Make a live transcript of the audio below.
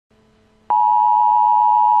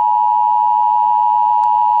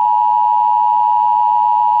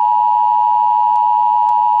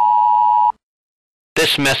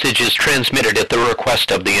This message is transmitted at the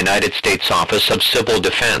request of the United States Office of Civil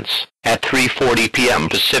Defense. At 3:40 p.m.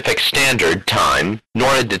 Pacific Standard Time,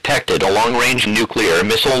 NORAD detected a long-range nuclear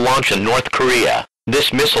missile launch in North Korea.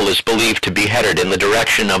 This missile is believed to be headed in the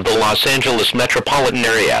direction of the Los Angeles metropolitan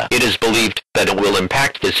area. It is believed that it will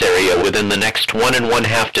impact this area within the next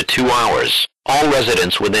 1.5 to 2 hours. All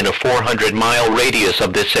residents within a 400-mile radius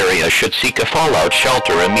of this area should seek a fallout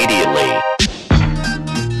shelter immediately.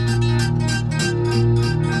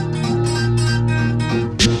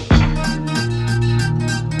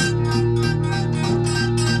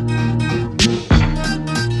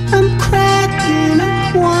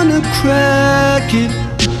 Crack it,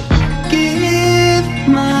 give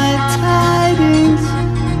my tidings.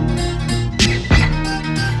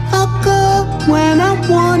 I'll go when I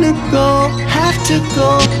wanna go, have to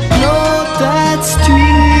go, blow that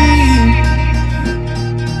stream.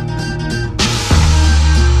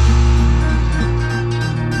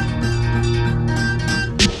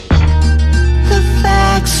 The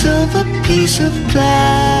facts of a piece of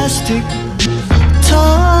plastic,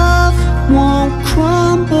 tough, won't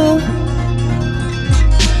crumble.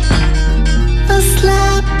 A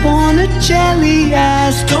slap on a jelly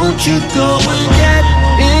ass. Don't you go and get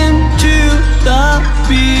into the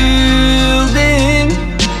building.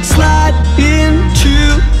 Slide into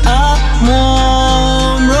a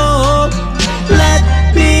warm robe. Let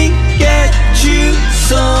me get you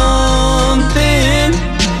something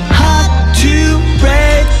hot to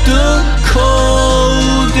break the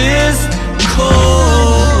coldest cold.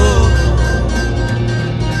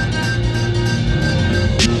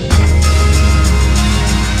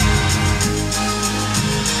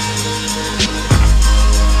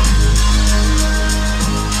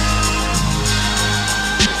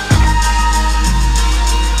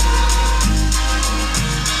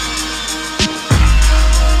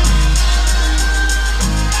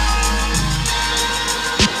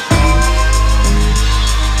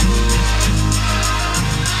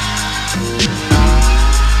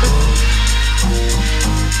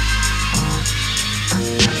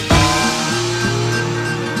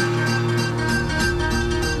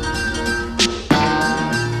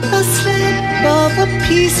 A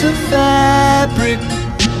piece of fabric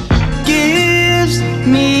gives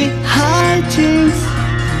me hijinks.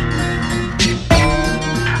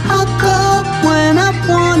 I'll go when I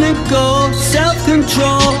wanna go,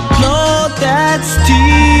 self-control, blow that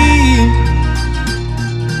steam.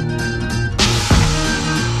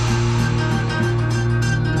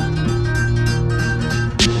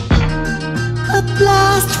 A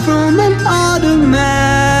blast from an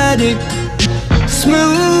automatic,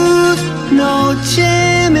 smooth, no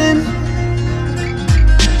jamming.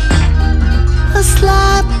 A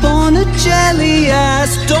slap on a jelly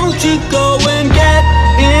ass. Don't you go and get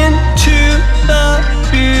into the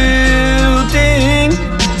beer.